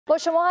با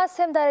شما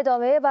هستیم در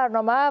ادامه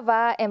برنامه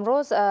و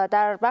امروز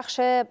در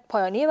بخش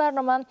پایانی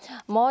برنامه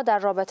ما در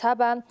رابطه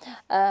با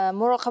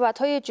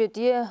مراقبت‌های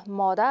جدی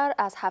مادر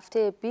از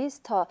هفته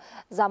 20 تا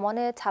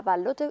زمان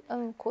تولد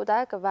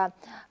کودک و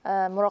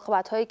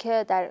مراقبت‌هایی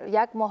که در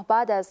یک ماه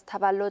بعد از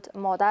تولد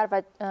مادر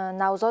و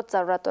نوزاد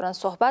ضرورت دارن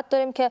صحبت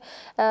داریم که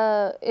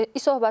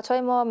این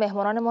صحبت‌های ما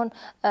مهمانانمون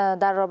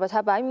در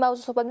رابطه با این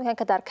موضوع صحبت می‌کنن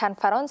که در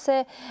کنفرانس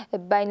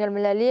بین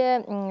المللی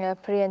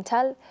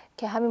پرینتل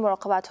که همین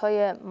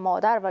مراقبت‌های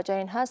مادر و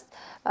جنین هست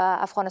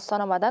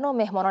افغانستان آمدن و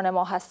مهمانان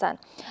ما هستند.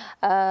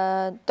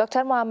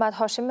 دکتر محمد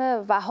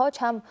هاشم وهاج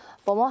هم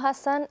با ما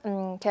هستن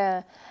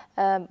که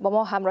با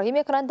ما همراهی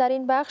میکنند در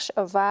این بخش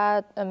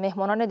و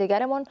مهمانان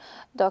دیگرمون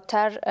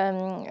دکتر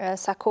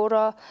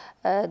سکورا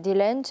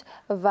دیلند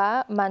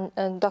و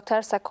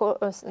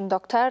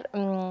دکتر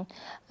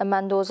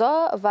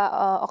مندوزا و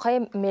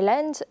آقای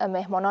میلاند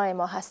مهمانان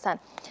ما هستند.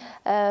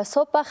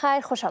 صبح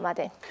بخیر، خوش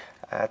آمدین.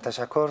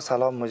 تشکر،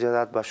 سلام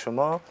مجدد به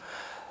شما.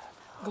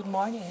 Good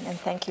morning and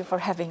thank you for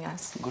having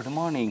us. Good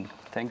morning.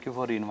 Thank you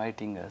for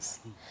inviting us.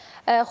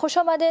 خوش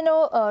آمدین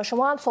و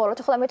شما هم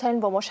سوالات خودم میتونین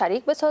با ما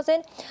شریک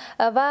بسازین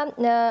و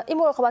این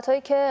مراقبت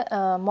هایی که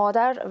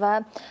مادر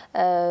و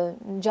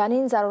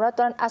جنین ضرورت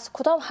دارن از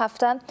کدام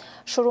هفته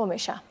شروع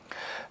میشه؟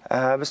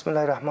 بسم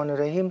الله الرحمن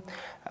الرحیم.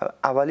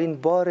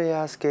 اولین باری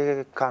است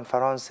که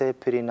کنفرانس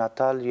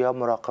پرینتال یا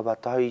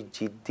مراقبت های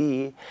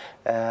جدی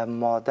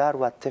مادر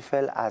و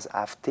طفل از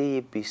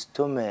هفته 20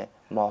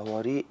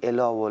 ماهواری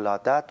الی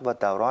ولادت و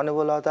دوران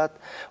ولادت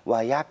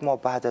و یک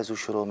ماه بعد از او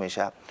شروع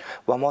میشه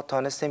و ما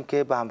تانستیم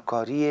که به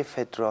همکاری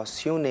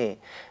فدراسیون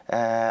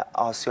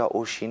آسیا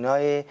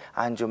اوشینای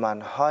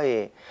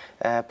انجمنهای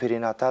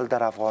پریناتال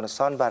در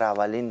افغانستان بر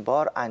اولین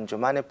بار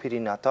انجمن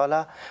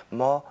پریناتال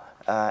ما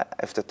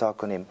افتتاح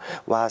کنیم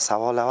و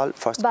سوال اول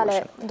فرست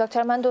بله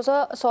دکتر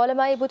مندوزا، سوال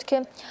من بود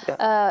که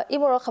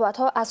این مراقبت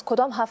ها از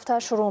کدام هفته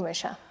شروع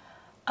میشه؟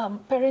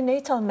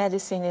 Perinatal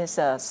medicine is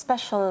a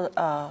special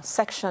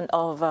section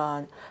of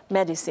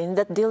medicine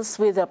that deals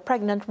with a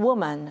pregnant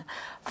woman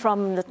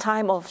from the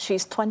time of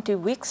she's 20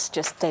 weeks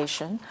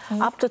gestation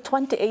up to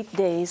 28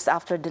 days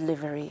after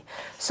delivery.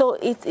 So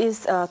it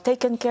is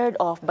taken care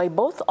of by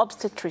both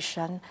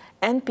obstetrician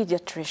and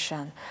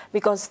pediatrician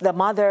because the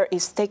mother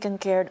is taken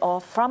care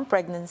of from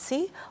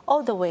pregnancy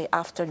all the way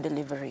after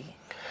delivery.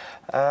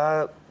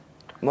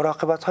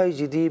 مراقبت های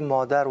جدی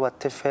مادر و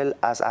طفل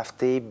از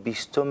هفته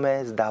 20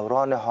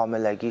 دوران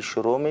حاملگی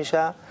شروع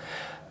میشه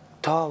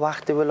تا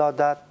وقت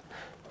ولادت.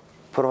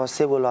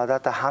 پروسه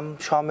ولادت هم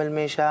شامل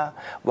میشه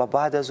و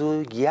بعد از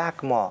او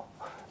یک ماه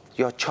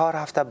یا 4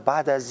 هفته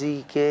بعد از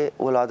این که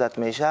ولادت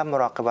میشه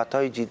مراقبت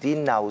های جدی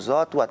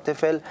نوزاد و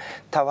طفل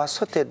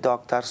توسط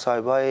داکتر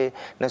صاحبای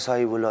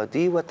نسای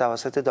ولادی و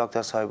توسط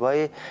داکتر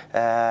صاحبای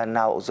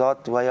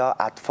نوزاد و یا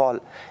اطفال.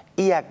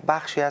 این یک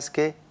بخشی است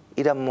که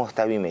این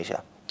محتوی میشه.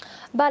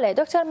 بله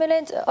دکتر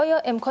میلند،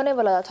 آیا امکان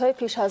ولادت‌های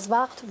پیش از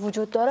وقت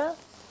وجود داره؟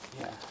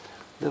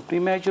 The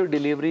premature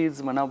delivery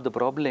is one of the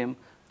problem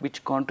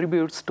which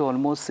contributes to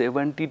almost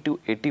 70 to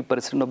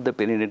 80% of the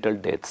perinatal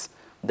deaths.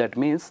 That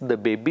means the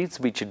babies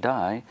which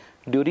die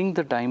during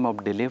the time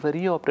of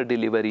delivery or after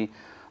delivery,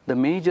 the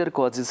major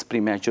cause is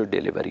premature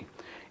delivery.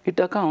 It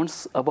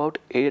accounts about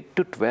 8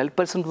 to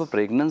 12% of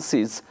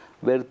pregnancies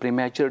where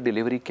premature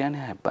delivery can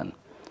happen.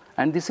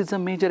 And this is a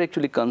major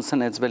actually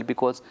concern as well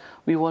because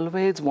we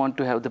always want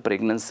to have the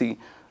pregnancy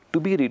to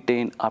be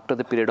retained after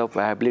the period of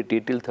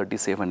viability till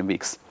 37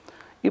 weeks.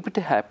 If it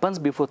happens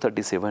before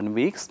 37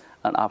 weeks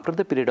and after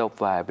the period of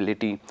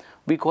viability,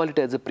 we call it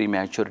as a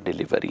premature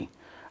delivery.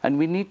 And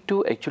we need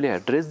to actually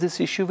address this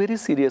issue very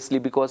seriously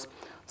because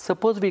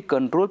suppose we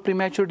control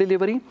premature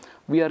delivery,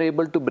 we are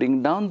able to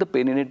bring down the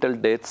perinatal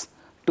deaths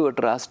to a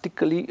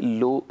drastically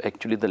low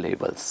actually the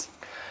levels.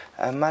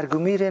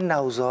 مرگومیر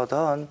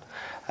نوزادان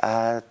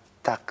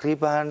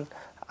تقریباً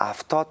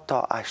 70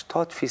 تا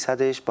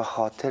 80% به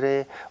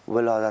خاطر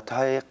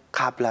ولادت‌های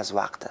قبل از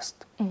وقت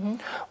است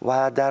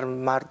و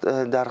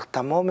در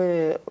تمام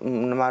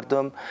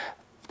مردم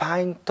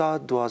 5 تا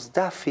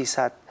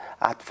 12%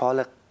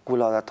 اطفال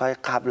ولادت‌های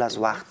قبل از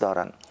وقت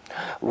دارند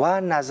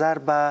و نظر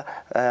به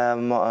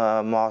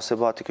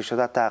محاسباتی که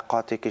شده،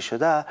 تحقیقاتی که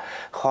شده،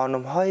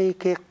 خانم‌هایی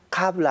که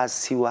قبل از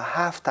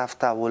 37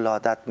 هفته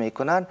ولادت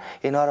میکنن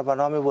اینا را به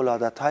نام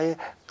ولادت‌های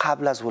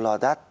قبل از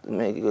ولادت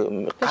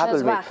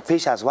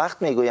پیش از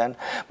وقت میگویند.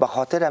 به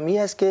خاطر امی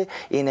است که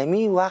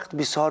اینمی وقت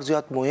بسیار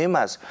زیاد مهم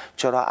است،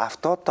 چرا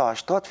 70 تا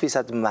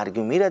 80%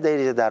 مرگومی را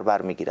در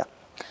بر میگیره.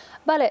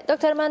 بله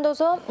دکتر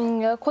مندوزا،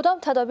 کدام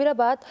تدابیر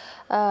باید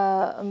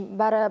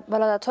برای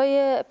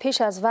ولادت‌های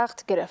پیش از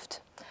وقت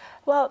گرفت؟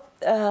 Well,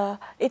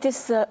 it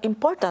is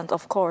important,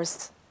 of course,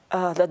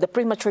 that the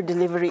premature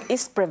delivery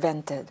is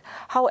prevented.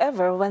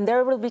 However, when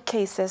there will be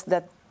cases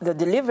that the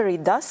delivery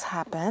does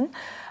happen,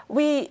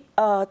 we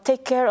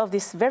take care of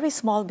these very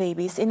small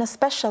babies in a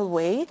special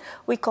way.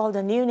 We call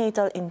the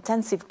neonatal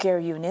intensive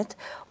care unit,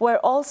 where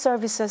all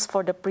services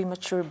for the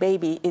premature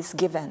baby is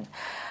given.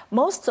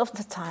 Most of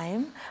the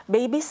time,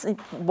 babies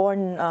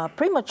born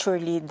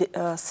prematurely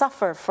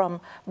suffer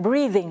from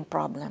breathing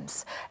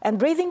problems. And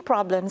breathing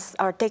problems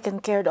are taken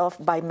care of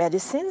by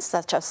medicines,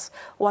 such as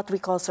what we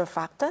call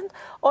surfactant,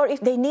 or if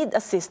they need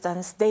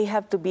assistance, they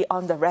have to be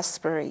on the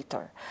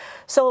respirator.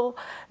 So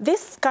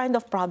this kind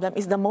of problem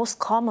is the most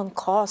common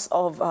cause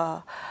of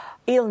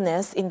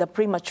illness in the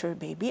premature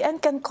baby and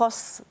can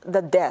cause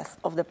the death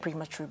of the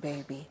premature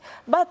baby.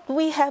 But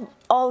we have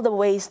all the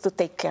ways to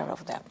take care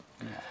of them.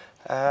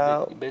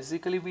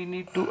 Basically, we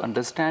need to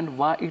understand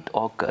why it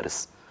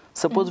occurs.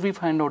 Suppose we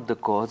find out the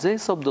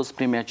causes of those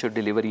premature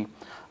delivery,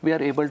 we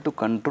are able to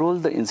control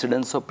the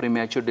incidence of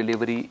premature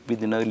delivery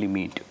within a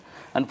limit.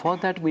 And for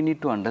that, we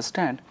need to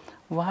understand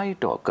why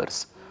it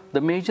occurs.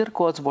 The major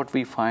cause what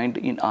we find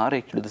in our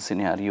actually the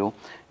scenario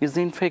is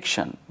the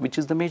infection, which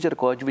is the major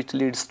cause which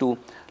leads to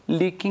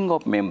leaking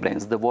of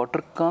membranes. The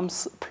water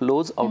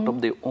flows out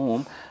of the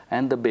womb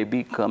and the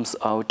baby comes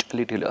out a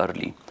little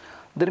early.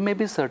 There may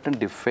be certain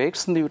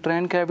defects in the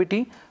uterine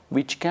cavity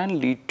which can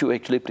lead to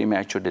actually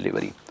premature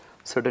delivery.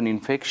 Certain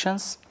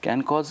infections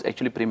can cause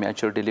actually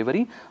premature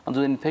delivery, and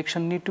the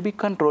infection need to be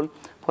controlled.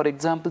 For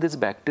example, this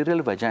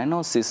bacterial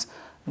vaginosis,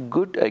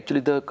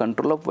 the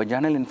control of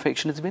vaginal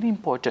infection is very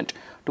important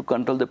to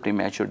control the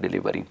premature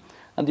delivery.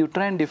 And the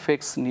uterine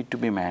defects need to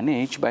be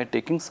managed by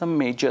taking some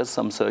measures,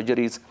 some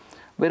surgeries,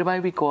 whereby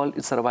we call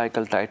it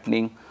cervical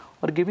tightening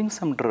or giving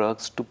some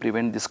drugs to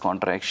prevent these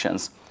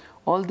contractions.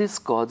 All these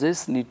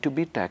causes need to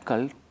be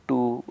tackled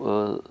to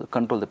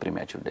control the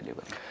premature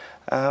delivery.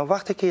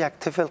 وقتی که یک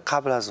طفل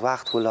قبل از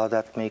وقت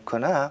ولادت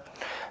میکنه،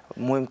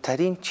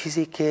 مهمترین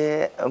چیزی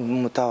که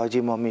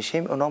متوجه ما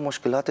میشیم اونا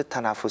مشکلات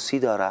تنفسی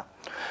داره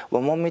و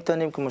ما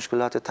میتونیم که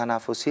مشکلات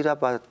تنفسی را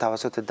با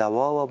توسط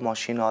دوا و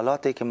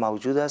ماشینالاتی که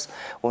موجود است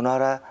اونا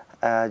را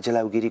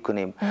جلوگیری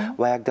کنیم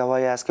و یک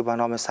دوایی است که به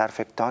نام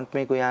سرفکتانت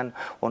میگویند.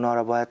 اونا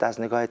را باید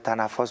از نگاه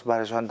تنفس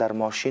برشان در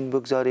ماشین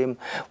بگذاریم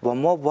و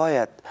ما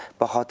باید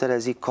به خاطر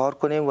از این کار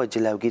کنیم و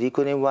جلوگیری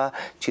کنیم و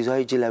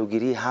چیزهای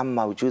جلوگیری هم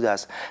موجود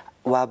است.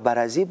 و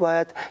برازی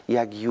باید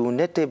یک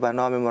یونت به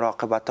نام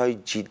مراقبت های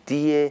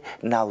جدی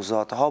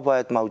نوزادها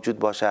باید موجود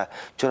باشه،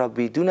 چرا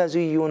بدون از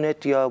این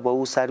یونت یا با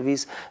او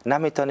سرویس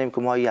نمیتونیم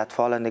که ما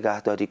اطفال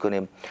نگهداری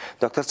کنیم.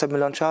 دکتر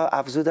میلاند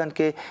افزودن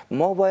که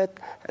ما باید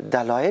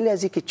دلایل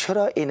از اینکه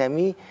چرا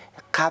اینمی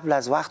قبل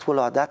از وقت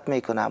ولادت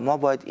میکنه ما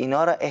باید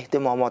اینا را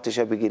اهتماماتش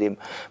بگیریم.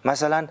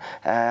 مثلا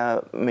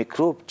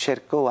میکروب،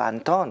 چرکه و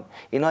انتان،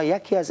 اینا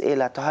یکی از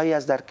علتهایی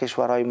است در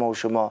کشورهای ما و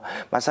شما.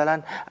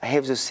 مثلا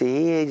حفظ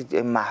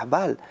صحی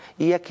محبل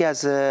یکی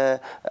از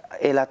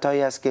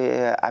علتهایی است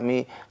که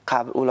امی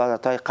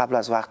ولادت های قبل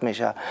از وقت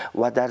میشه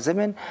و در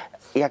ضمن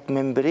یک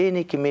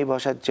ممبرینی که می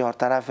باشد جار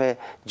طرف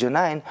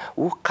جنین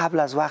او قبل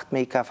از وقت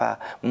میکفه،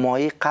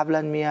 مایع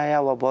قبلا میآید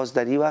و باز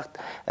در این وقت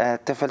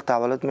طفل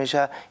تولد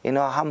میشه.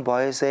 اینا هم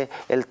باعث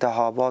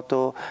التهابات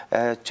و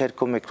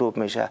چرک و میکروب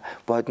میشه.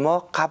 باید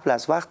ما قبل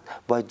از وقت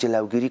باید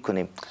جلوگیری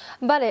کنیم.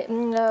 بله،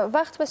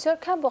 وقت بسیار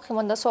کم باقی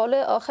مانده. سوال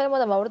آخر ما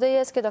در مورد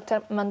است که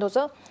دکتر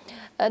مندوزا،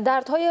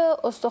 دردهای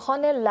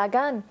استخوان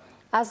لگن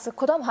از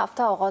کدام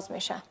هفته آغاز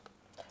میشه؟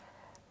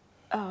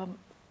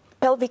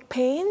 Pelvic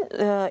pain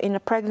in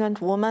a pregnant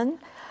woman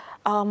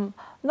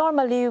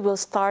normally will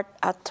start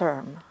at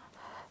term.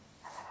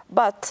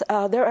 But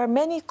there are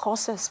many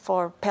causes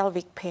for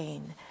pelvic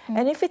pain.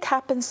 And if it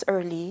happens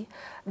early,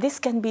 this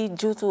can be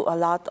due to a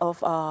lot of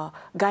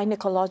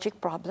gynecologic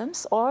problems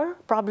or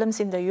problems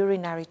in the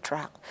urinary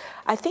tract.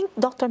 I think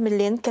Dr.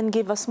 Mylainde can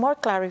give us more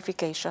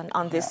clarification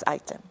on this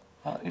item.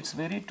 It's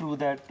very true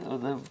that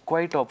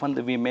quite often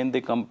the women,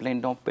 they complain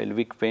of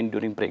pelvic pain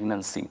during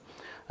pregnancy.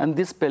 And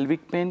this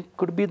pelvic pain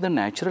could be the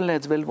natural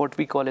as well, what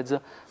we call as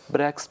a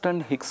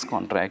Braxton Hicks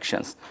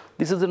contractions.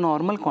 This is a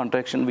normal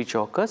contraction which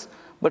occurs,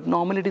 but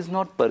normally it is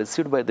not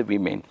perceived by the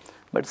women.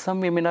 But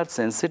some women are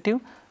sensitive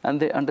and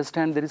they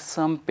understand there is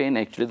some pain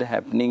actually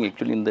happening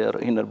actually in their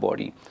inner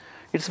body.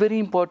 It's very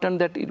important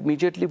that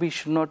immediately we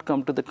should not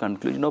come to the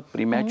conclusion of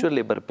premature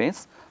labor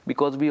pains,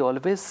 because we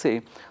always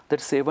say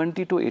that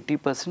 70 to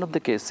 80% of the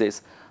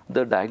cases,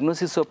 the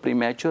diagnosis of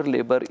premature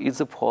labor is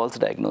a false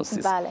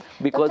diagnosis.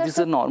 Because this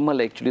is normal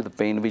actually the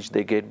pain which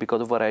they get because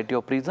of a variety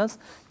of reasons,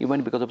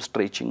 even because of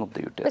stretching of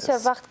the uterus. بسیار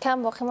وقت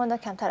کم باقی مانده،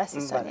 کمتر از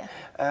 30 ثانیه.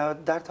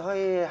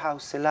 دردهای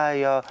حوصله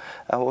یا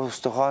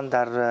استخوان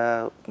در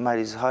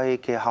مریض هایی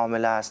که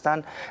حامله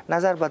هستند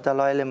نظر به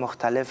دلایل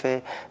مختلف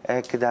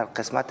که در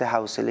قسمت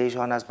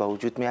حوصلهشان است به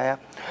وجود می آید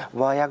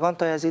و یگان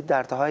تا از این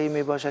دردهایی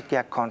می باشد که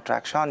یک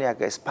کانترکشن، یک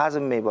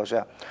اسپازم می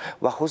باشه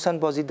و خصوصا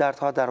بازی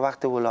دردها در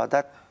وقت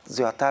ولادت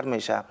زیادتر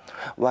میشه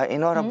و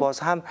اینا را باز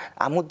هم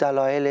عمود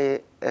دلایل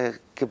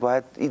که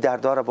باید این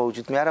دردها را با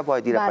وجود میاره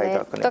باید این را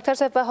پیدا کنیم. دکتر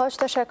صحبت،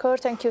 تشکر.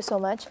 Thank you so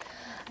much.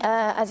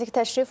 از اینکه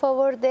تشریف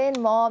آوردین.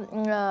 ما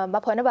به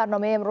پایان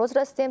برنامه امروز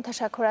رسیدیم.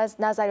 تشکر از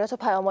نظریات و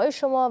پیام‌های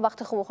شما.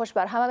 وقت خوب و خوش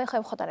بر همه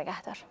می‌خوایم. خدا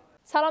نگهدار.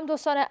 سلام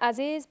دوستان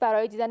عزیز،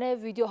 برای دیدن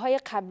ویدیوهای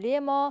قبلی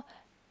ما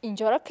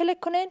اینجا را کلیک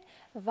کنین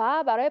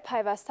و برای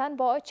پیوستن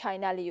با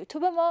کانال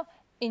یوتیوب ما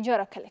اینجا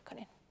را کلیک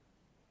کنین.